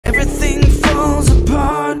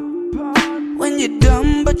you're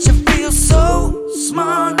dumb, but you feel so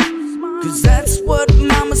smart. Cause that's what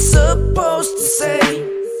mama's supposed to say.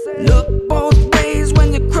 Look both ways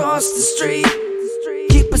when you cross the street.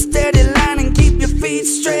 Keep a steady line and keep your feet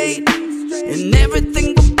straight, and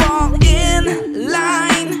everything will fall in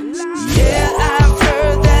line. Yeah, I've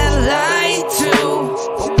heard that lie too.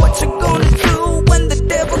 But what you gonna do when the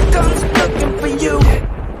devil comes looking for you?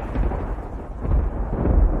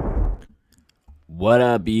 What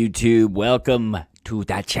up, YouTube? Welcome to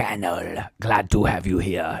the channel. Glad to have you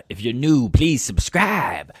here. If you're new, please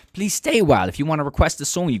subscribe. Please stay a while. If you want to request a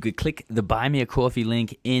song, you could click the Buy Me a Coffee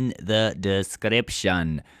link in the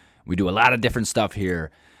description. We do a lot of different stuff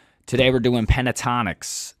here. Today we're doing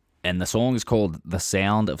Pentatonix, and the song is called The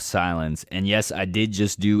Sound of Silence. And yes, I did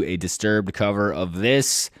just do a Disturbed cover of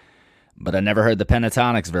this, but I never heard the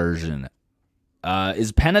Pentatonix version.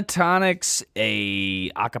 Is Pentatonix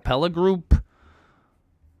a acapella group?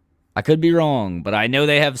 I could be wrong, but I know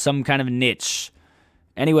they have some kind of niche.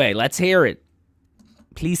 Anyway, let's hear it.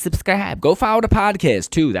 Please subscribe. Go follow the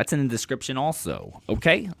podcast, too. That's in the description also.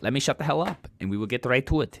 Okay? Let me shut the hell up, and we will get right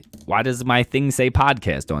to it. Why does my thing say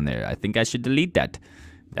podcast on there? I think I should delete that.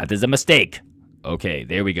 That is a mistake. Okay,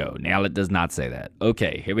 there we go. Now it does not say that.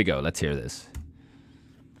 Okay, here we go. Let's hear this.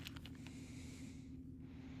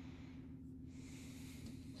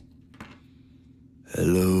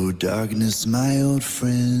 Hello, darkness, my old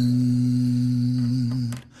friend.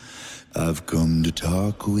 I've come to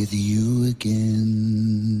talk with you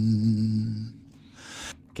again.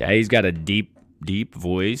 Okay, he's got a deep, deep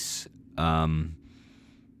voice. Not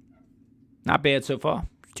bad so far.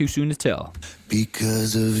 Too soon to tell.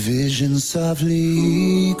 Because a vision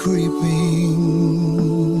softly creeping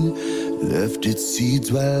left its seeds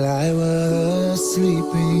while I was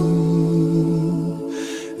sleeping.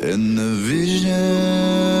 And the vision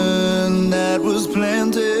that was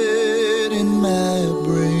planted in my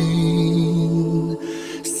brain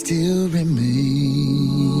still remains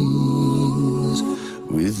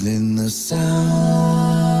within the sound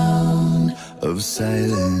of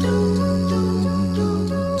silence.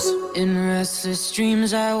 In restless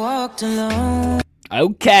dreams I walked alone.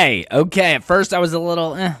 Okay. At first I was a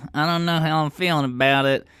little, I don't know how I'm feeling about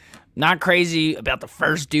it. Not crazy about the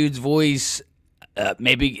first dude's voice.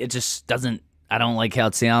 Maybe it just doesn't, I don't like how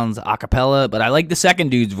it sounds a cappella, but I like the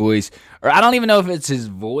second dude's voice. Or I don't even know if it's his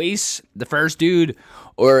voice, the first dude,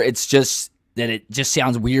 or it's just that it just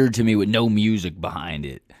sounds weird to me with no music behind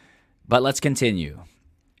it. But let's continue.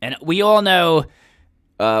 And we all know,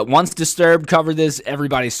 once Disturbed covered this,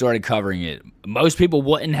 everybody started covering it. Most people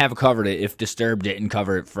wouldn't have covered it if Disturbed didn't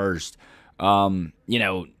cover it first. You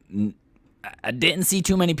know, I didn't see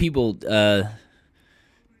too many people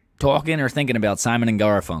talking or thinking about Simon and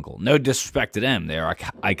Garfunkel. No disrespect to them. They are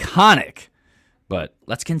iconic. But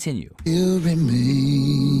let's continue. It remains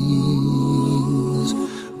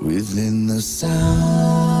within the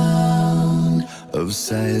sound of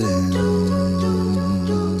silence.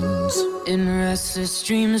 In restless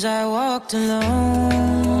dreams I walked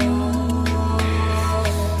alone,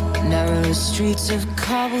 narrow streets of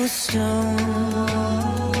cobblestone,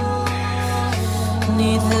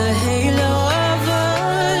 neath the halo of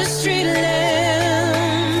a street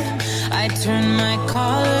lamp. I turned my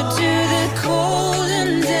collar to the cold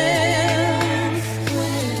and damp,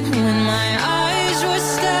 when my eyes were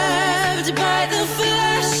stabbed by the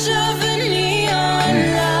flash of a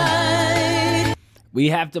neon light. We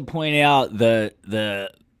have to point out the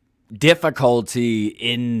difficulty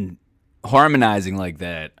in harmonizing like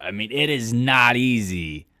that. I mean, it is not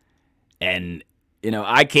easy. And, you know,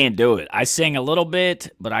 I can't do it. I sing a little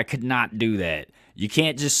bit, but I could not do that. You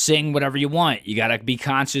can't just sing whatever you want. You got to be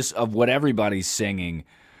conscious of what everybody's singing.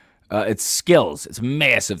 It's skills. It's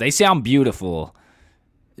massive. They sound beautiful.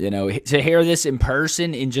 You know, to hear this in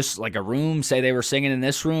person in just like a room, say they were singing in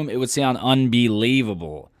this room, it would sound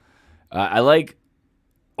unbelievable. I like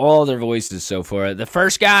all their voices so far. The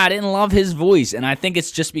first guy, I didn't love his voice, and I think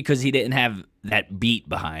it's just because he didn't have that beat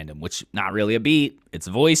behind him, which not really a beat, it's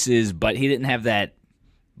voices, but he didn't have that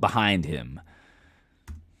behind him.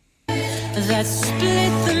 That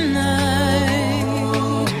split the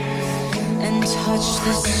night and touched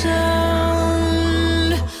the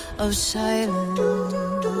sound of silence.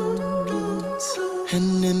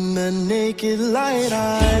 And in the naked light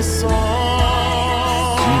I saw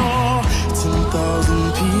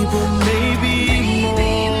 10,000 people, maybe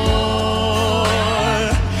more.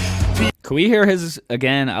 Can we hear his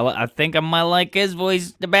again? I think I might like his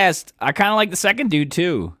voice the best. I kind of like the second dude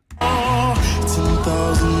too.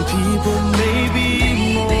 10,000 people,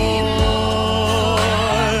 maybe more.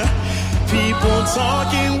 People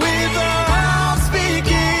talking without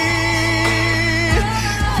speaking.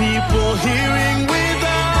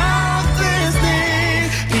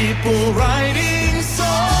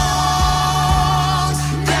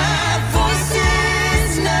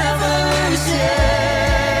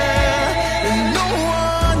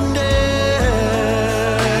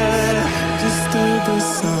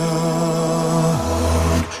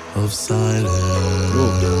 silence.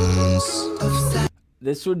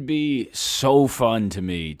 This would be so fun to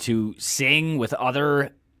me to sing with other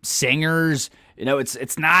singers. You know,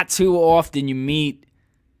 it's not too often you meet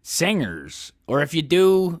singers, or if you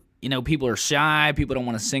do, you know, people are shy, people don't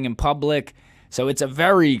want to sing in public. So it's a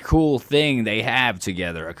very cool thing they have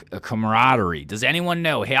together, a camaraderie. Does anyone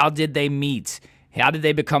know, how did they meet? How did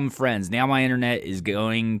they become friends? Now my internet is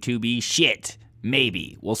going to be shit.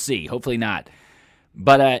 Maybe. We'll see. Hopefully not.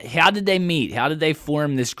 But how did they meet? How did they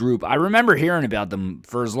form this group? I remember hearing about them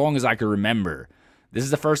for as long as I could remember. This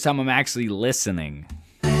is the first time I'm actually listening.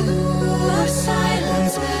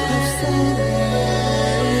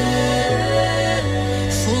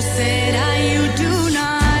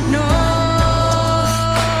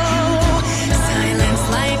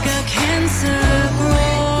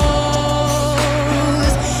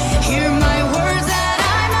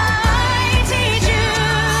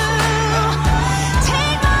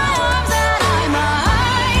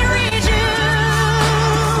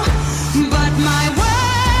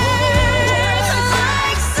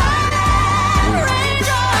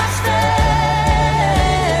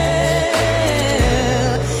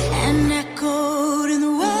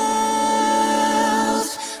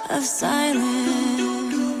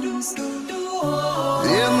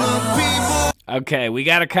 Okay, we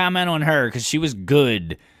got to comment on her because she was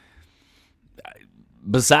good.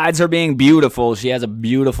 Besides her being beautiful, she has a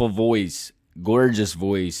beautiful voice, gorgeous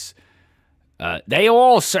voice. They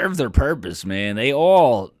all serve their purpose, man. They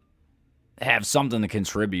all have something to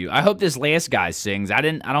contribute. I hope this last guy sings. I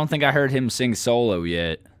don't think I heard him sing solo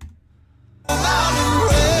yet.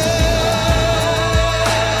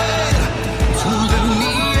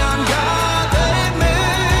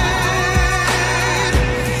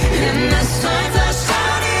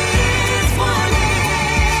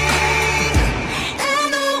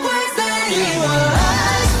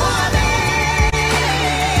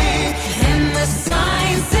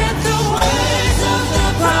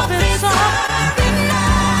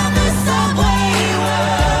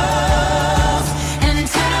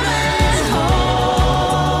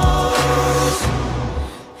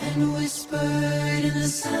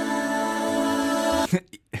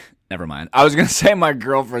 Never mind. I was going to say my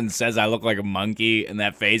girlfriend says I look like a monkey in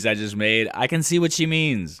that face I just made. I can see what she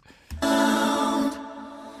means. Let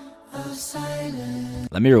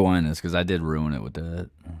me rewind this because I did ruin it with that.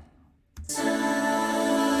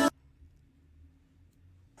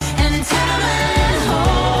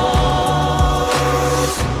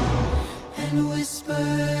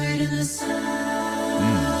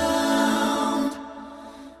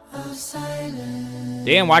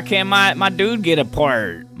 Damn, why can't my dude get a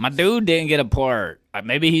part? My dude didn't get a part.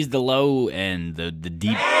 Maybe he's the low end, the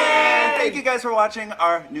deep. And thank you guys for watching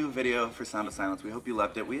our new video for Sound of Silence. We hope you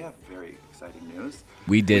loved it. We have very exciting news.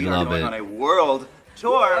 We did love it. We are going on a world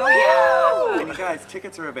tour. Oh, yeah. And you guys,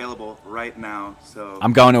 tickets are available right now. So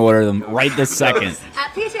I'm going to order them right this second.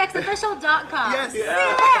 At ptxofficial.com. Yes. See you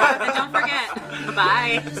there. And don't forget.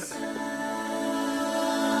 Bye.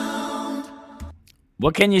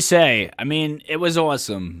 What can you say? I mean, it was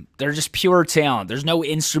awesome. They're just pure talent. There's no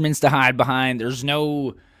instruments to hide behind. There's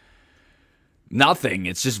nothing.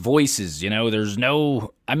 It's just voices, you know? There's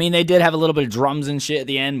no... I mean, they did have a little bit of drums and shit at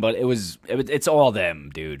the end, but it's all them,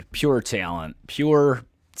 dude. Pure talent. Pure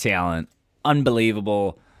talent.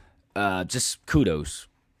 Unbelievable. Just kudos.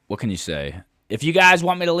 What can you say? If you guys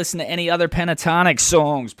want me to listen to any other Pentatonix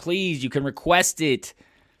songs, please, you can request it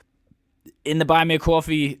in the Buy Me a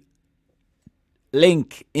Coffee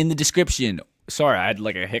link in the description. Sorry, I had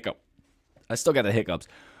like a hiccup. I still got the hiccups.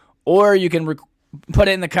 Or you can put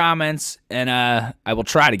it in the comments, and I will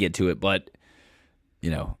try to get to it, but,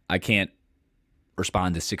 you know, I can't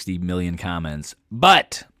respond to 60 million comments.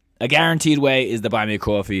 But a guaranteed way is the Buy Me a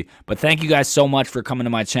Coffee. But thank you guys so much for coming to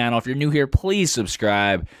my channel. If you're new here, please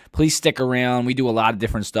subscribe. Please stick around. We do a lot of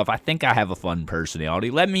different stuff. I think I have a fun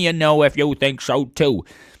personality. Let me know if you think so, too.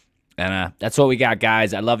 And that's what we got,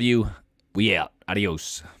 guys. I love you. We out.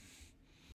 Adios.